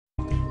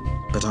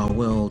But our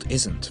world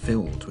isn't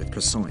filled with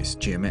precise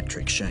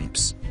geometric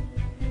shapes.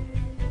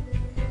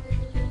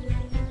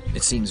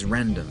 It seems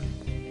random,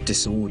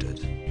 disordered.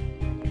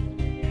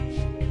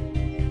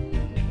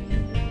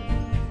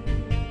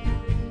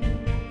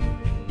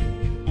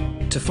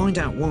 To find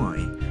out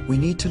why, we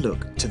need to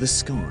look to the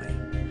sky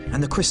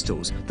and the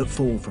crystals that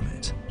fall from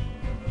it.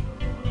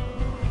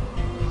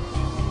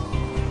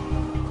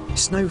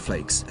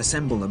 Snowflakes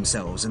assemble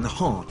themselves in the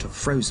heart of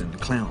frozen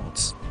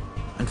clouds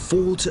and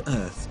fall to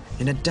Earth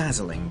in a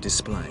dazzling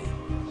display.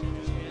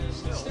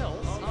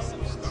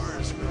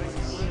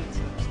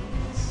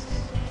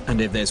 And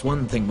if there's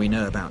one thing we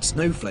know about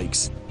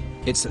snowflakes,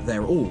 it's that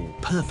they're all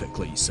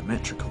perfectly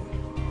symmetrical.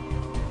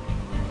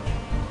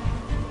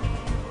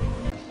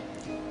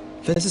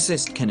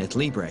 Physicist Kenneth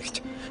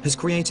Liebrecht has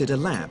created a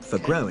lab for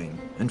growing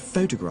and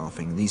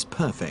photographing these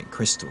perfect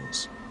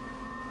crystals.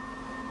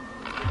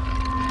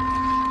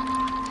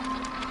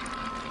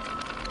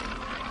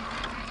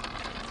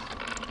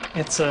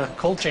 It's a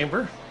cold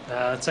chamber.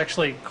 It's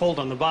actually cold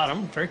on the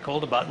bottom, very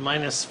cold, about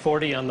minus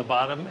 40 on the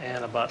bottom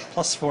and about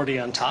plus 40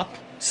 on top.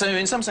 So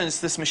in some sense,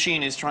 this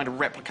machine is trying to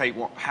replicate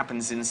what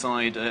happens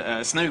inside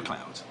a snow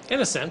cloud. In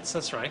a sense,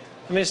 that's right.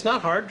 I mean, it's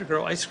not hard to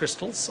grow ice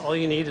crystals. All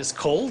you need is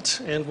cold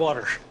and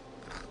water.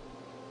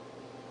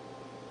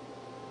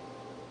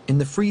 In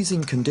the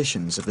freezing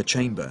conditions of the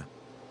chamber,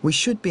 we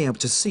should be able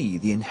to see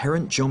the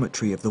inherent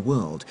geometry of the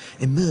world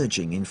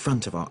emerging in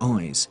front of our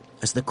eyes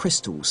as the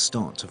crystals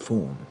start to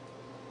form.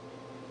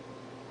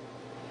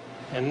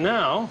 And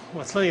now,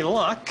 with any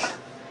luck,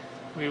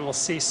 we will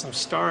see some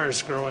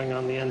stars growing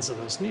on the ends of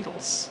those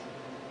needles.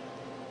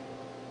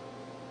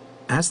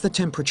 As the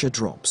temperature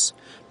drops,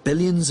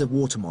 billions of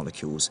water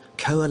molecules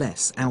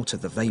coalesce out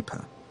of the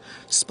vapor,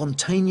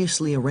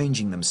 spontaneously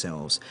arranging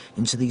themselves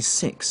into these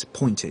 6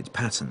 pointed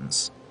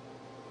patterns.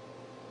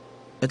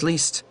 At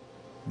least,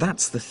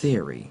 that's the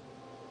theory.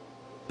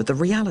 But the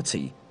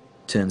reality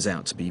turns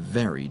out to be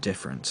very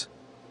different.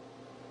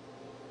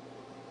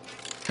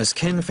 As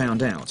Ken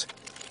found out,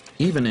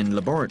 even in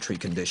laboratory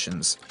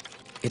conditions,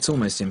 it's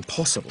almost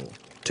impossible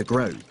to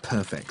grow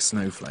perfect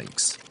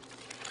snowflakes.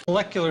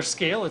 Molecular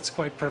scale, it's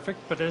quite perfect,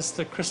 but as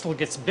the crystal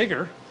gets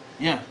bigger,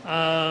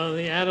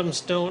 the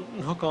atoms don't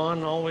hook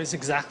on always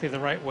exactly the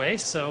right way.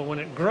 So when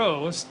it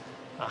grows,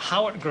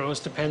 how it grows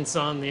depends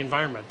on the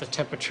environment, the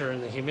temperature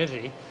and the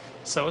humidity.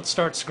 So it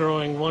starts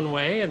growing one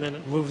way, and then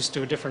it moves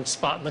to a different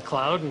spot in the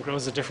cloud and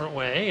grows a different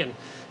way, and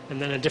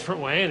then a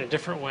different way and a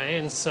different way.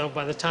 And so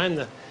by the time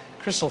the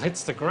crystal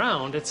hits the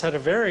ground, it's had a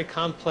very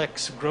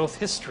complex growth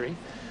history,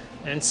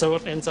 and so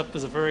it ends up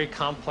as a very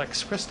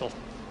complex crystal.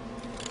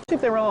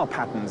 If there are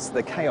patterns,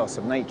 the chaos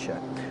of nature,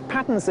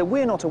 patterns that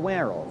we're not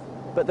aware of,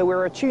 but that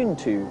we're attuned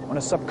to on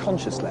a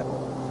subconscious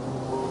level.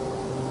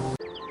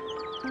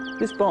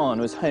 This barn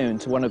was home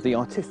to one of the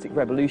artistic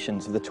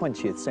revolutions of the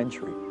 20th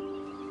century.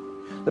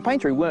 The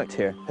painter who worked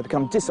here had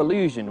become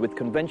disillusioned with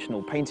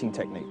conventional painting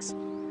techniques.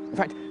 In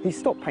fact, he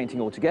stopped painting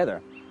altogether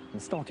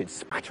and started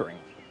spattering.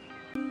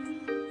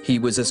 He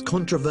was as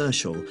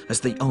controversial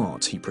as the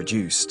art he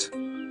produced.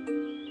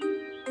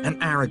 An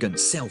arrogant,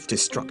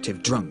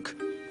 self-destructive drunk,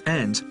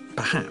 and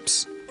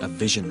perhaps a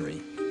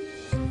visionary.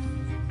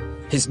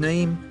 His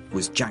name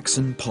was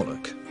Jackson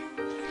Pollock.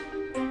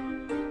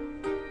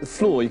 The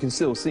floor, you can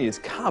still see, is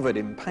covered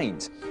in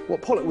paint.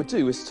 What Pollock would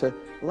do is to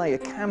lay a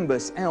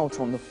canvas out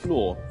on the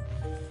floor.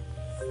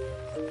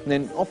 And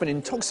then, often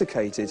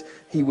intoxicated,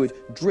 he would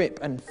drip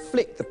and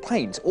flick the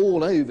paint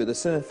all over the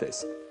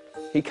surface.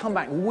 He'd come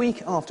back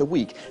week after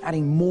week,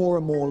 adding more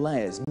and more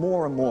layers,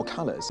 more and more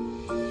colours.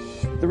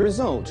 The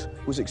result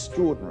was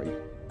extraordinary.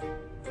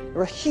 There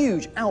were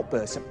huge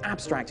outbursts of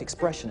abstract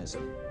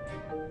expressionism,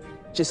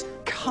 just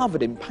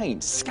covered in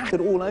paint,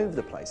 scattered all over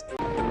the place.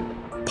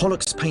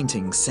 Pollock's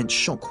paintings sent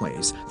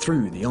shockwaves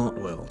through the art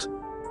world.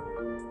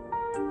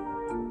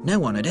 No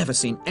one had ever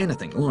seen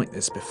anything like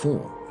this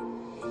before.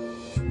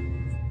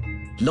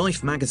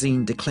 Life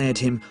magazine declared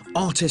him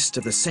Artist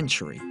of the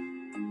Century.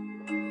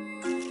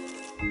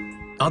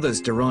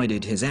 Others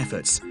derided his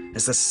efforts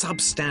as the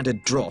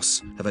substandard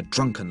dross of a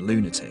drunken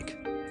lunatic.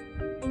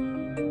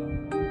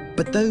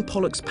 But though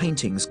Pollock's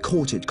paintings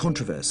courted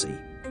controversy,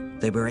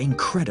 they were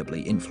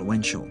incredibly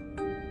influential.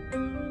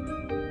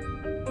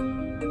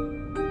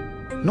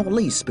 Not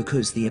least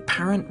because the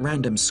apparent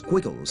random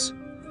squiggles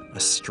are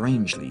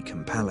strangely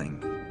compelling.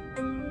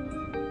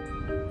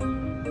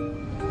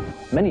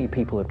 Many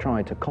people have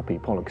tried to copy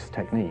Pollock's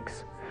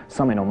techniques,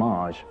 some in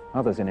homage,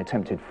 others in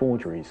attempted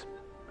forgeries.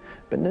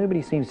 But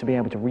nobody seems to be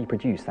able to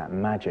reproduce that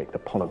magic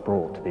that Pollock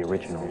brought to the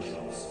originals.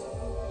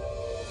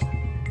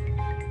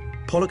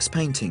 Pollock's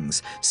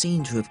paintings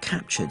seem to have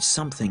captured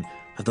something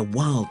of the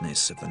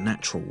wildness of the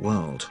natural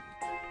world.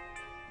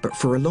 But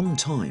for a long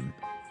time,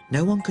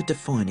 no one could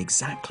define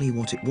exactly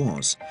what it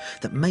was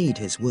that made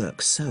his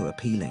work so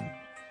appealing.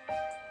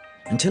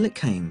 Until it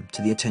came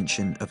to the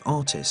attention of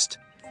artist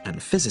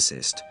and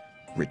physicist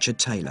Richard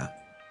Taylor.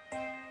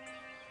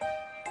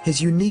 His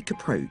unique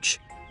approach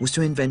was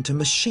to invent a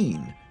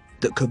machine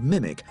that could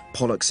mimic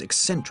Pollock's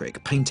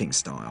eccentric painting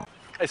style.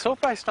 It's all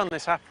based on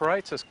this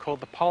apparatus called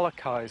the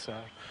pollarkizer.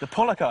 The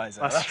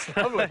pollarkizer, that's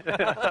lovely.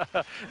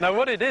 Now,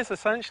 what it is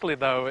essentially,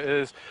 though,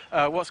 is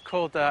what's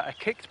called a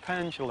kicked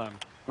pendulum.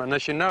 And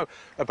as you know,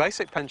 a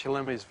basic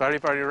pendulum is very,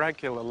 very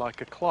regular,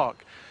 like a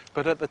clock.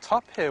 But at the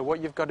top here,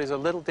 what you've got is a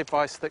little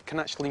device that can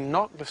actually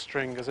knock the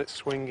string as it's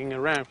swinging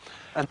around.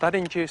 And that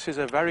induces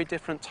a very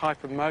different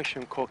type of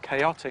motion called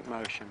chaotic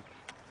motion.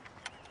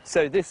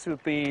 So this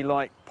would be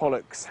like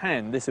Pollock's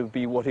hand. This would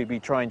be what he'd be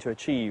trying to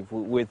achieve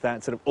with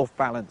that sort of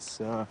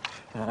off-balance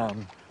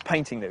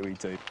painting that we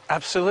do.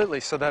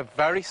 Absolutely. So they're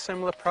very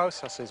similar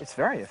processes. It's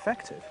very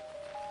effective.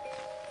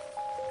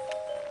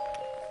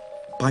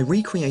 By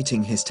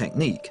recreating his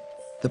technique,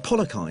 the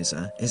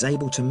pollarkizer is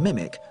able to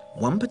mimic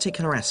one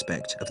particular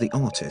aspect of the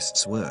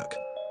artist's work.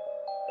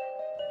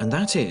 And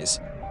that is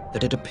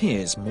that it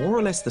appears more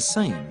or less the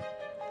same,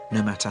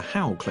 no matter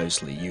how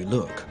closely you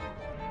look.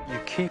 You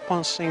keep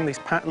on seeing these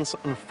patterns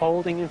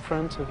unfolding in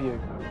front of you.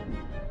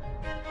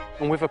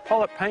 And with a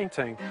Pollock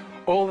painting,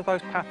 all of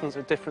those patterns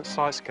at different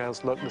size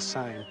scales look the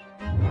same.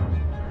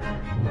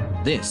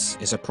 This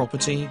is a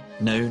property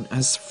known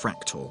as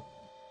fractal.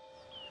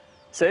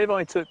 So if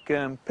I took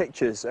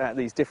pictures at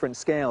these different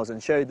scales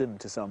and showed them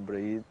to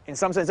somebody, in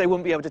some sense they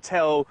wouldn't be able to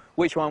tell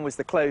which one was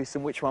the close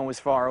and which one was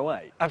far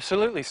away.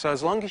 Absolutely. So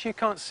as long as you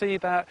can't see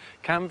that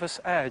canvas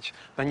edge,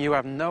 then you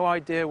have no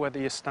idea whether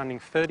you're standing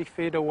 30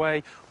 feet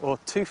away or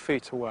 2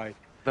 feet away.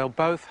 They'll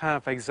both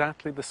have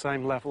exactly the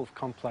same level of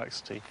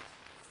complexity.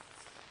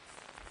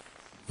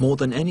 More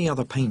than any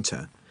other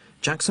painter,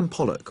 Jackson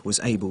Pollock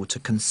was able to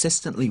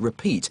consistently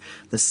repeat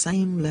the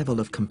same level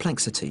of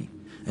complexity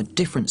at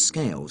different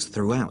scales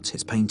throughout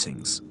his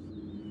paintings.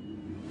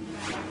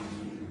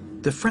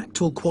 The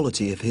fractal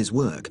quality of his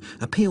work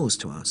appeals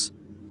to us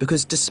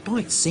because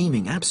despite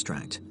seeming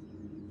abstract,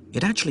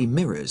 it actually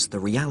mirrors the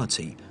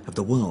reality of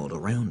the world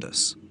around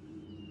us.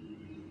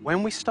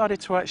 When we started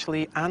to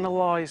actually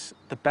analyze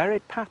the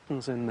buried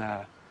patterns in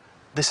there,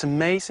 this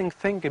amazing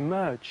thing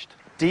emerged.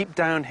 Deep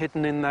down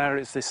hidden in there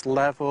is this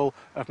level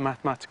of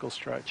mathematical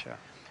structure.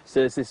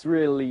 So there's this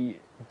really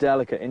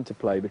delicate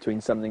interplay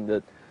between something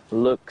that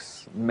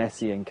looks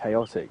messy and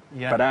chaotic,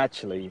 but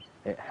actually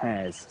it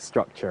has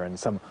structure and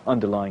some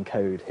underlying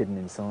code hidden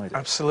inside it.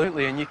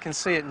 Absolutely, and you can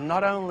see it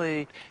not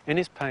only in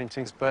his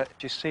paintings, but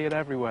you see it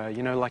everywhere.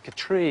 You know, like a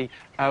tree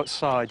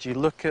outside, you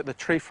look at the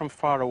tree from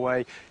far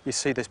away, you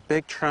see this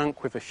big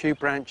trunk with a few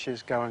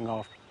branches going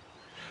off.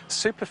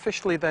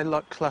 Superficially, they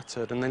look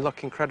cluttered and they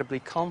look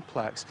incredibly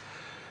complex,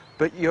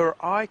 but your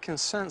eye can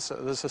sense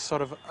that there's a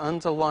sort of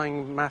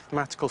underlying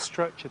mathematical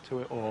structure to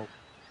it all.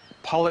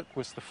 Pollock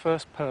was the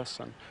first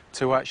person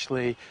to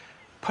actually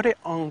put it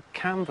on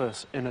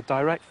canvas in a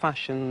direct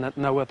fashion that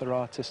no other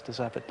artist has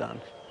ever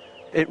done.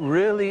 It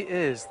really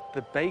is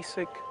the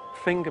basic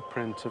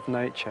fingerprint of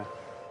nature.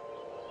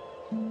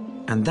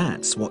 And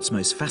that's what's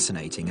most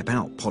fascinating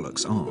about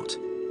Pollock's art.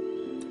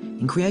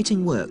 In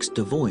creating works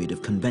devoid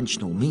of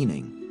conventional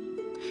meaning,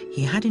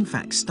 he had in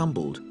fact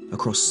stumbled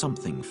across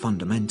something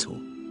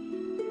fundamental.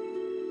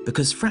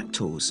 Because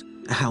fractals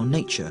are how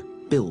nature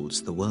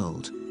builds the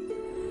world.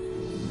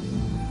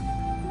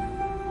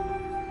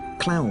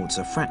 Clouds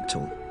are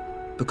fractal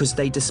because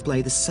they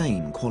display the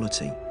same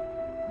quality.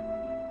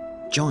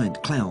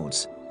 Giant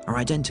clouds are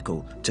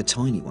identical to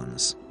tiny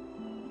ones.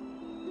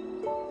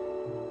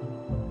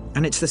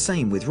 And it's the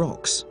same with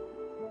rocks.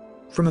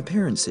 From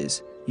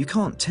appearances, you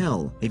can't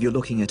tell if you're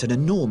looking at an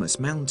enormous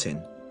mountain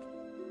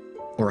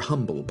or a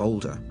humble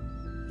boulder.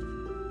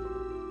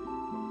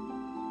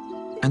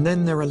 And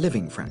then there are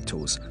living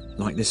fractals,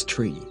 like this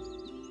tree.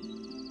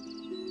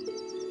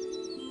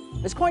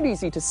 It's quite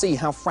easy to see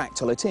how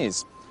fractal it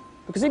is,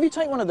 because if you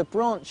take one of the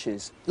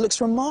branches, it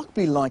looks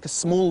remarkably like a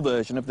small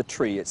version of the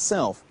tree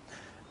itself.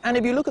 And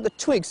if you look at the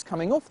twigs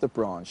coming off the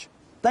branch,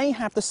 they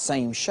have the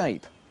same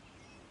shape.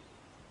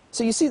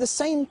 So you see the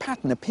same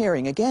pattern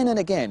appearing again and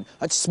again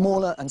at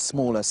smaller and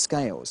smaller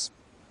scales.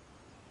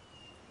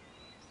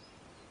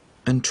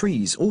 And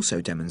trees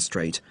also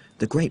demonstrate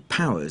the great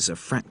powers of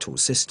fractal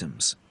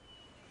systems.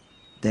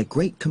 Their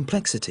great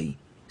complexity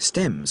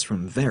stems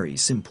from very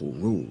simple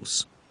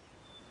rules.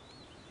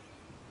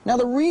 Now,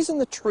 the reason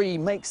the tree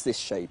makes this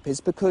shape is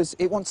because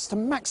it wants to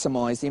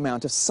maximize the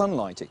amount of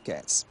sunlight it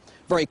gets.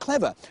 Very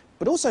clever,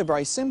 but also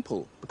very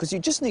simple, because you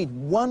just need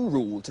one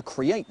rule to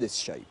create this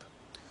shape.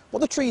 What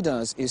the tree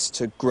does is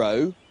to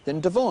grow,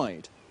 then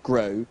divide,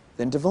 grow,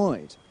 then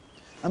divide.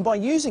 And by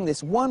using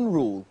this one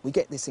rule, we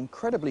get this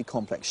incredibly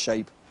complex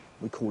shape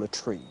we call a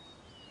tree.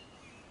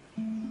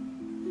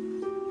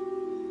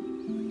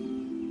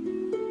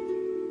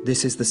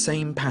 This is the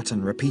same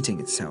pattern repeating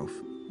itself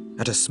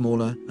at a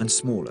smaller and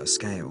smaller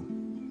scale.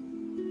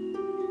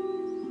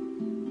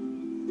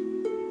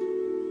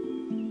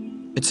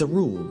 It's a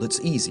rule that's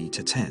easy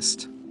to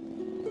test.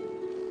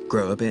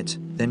 Grow a bit,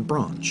 then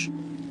branch.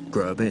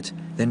 Grow a bit,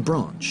 then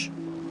branch.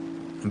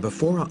 And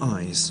before our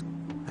eyes,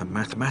 a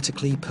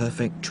mathematically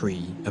perfect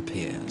tree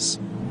appears.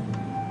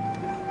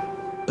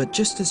 But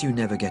just as you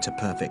never get a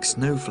perfect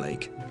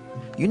snowflake,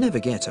 you never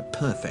get a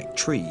perfect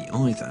tree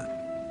either.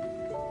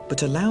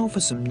 but allow for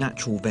some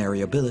natural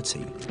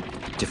variability,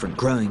 different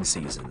growing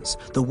seasons,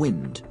 the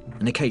wind,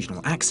 an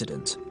occasional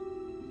accident.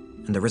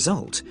 And the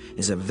result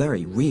is a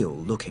very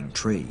real-looking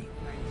tree.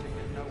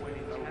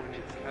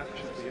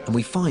 And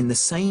we find the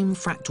same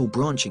fractal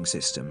branching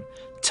system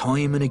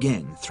time and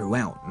again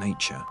throughout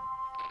nature.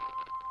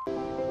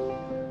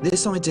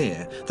 This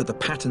idea that the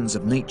patterns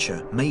of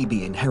nature may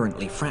be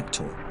inherently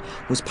fractal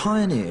was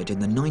pioneered in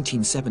the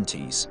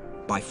 1970s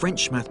by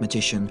French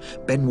mathematician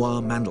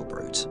Benoit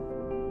Mandelbrot.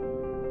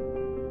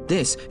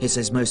 This is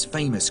his most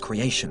famous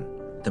creation,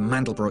 the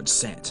Mandelbrot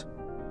set.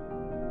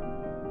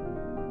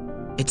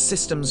 Its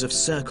systems of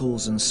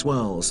circles and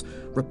swirls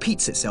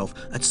repeats itself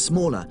at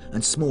smaller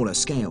and smaller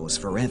scales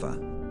forever.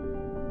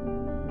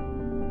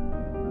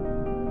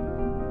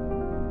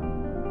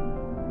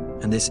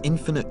 And this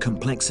infinite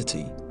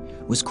complexity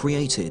was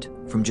created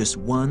from just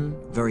one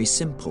very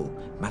simple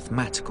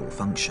mathematical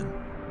function.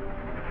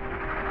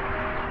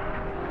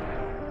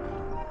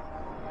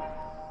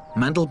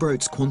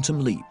 Mandelbrot's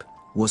quantum leap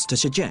was to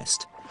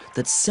suggest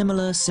that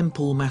similar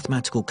simple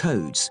mathematical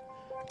codes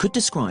could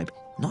describe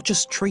not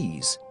just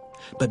trees,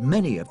 but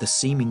many of the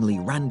seemingly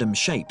random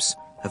shapes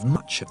of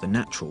much of the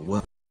natural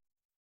world.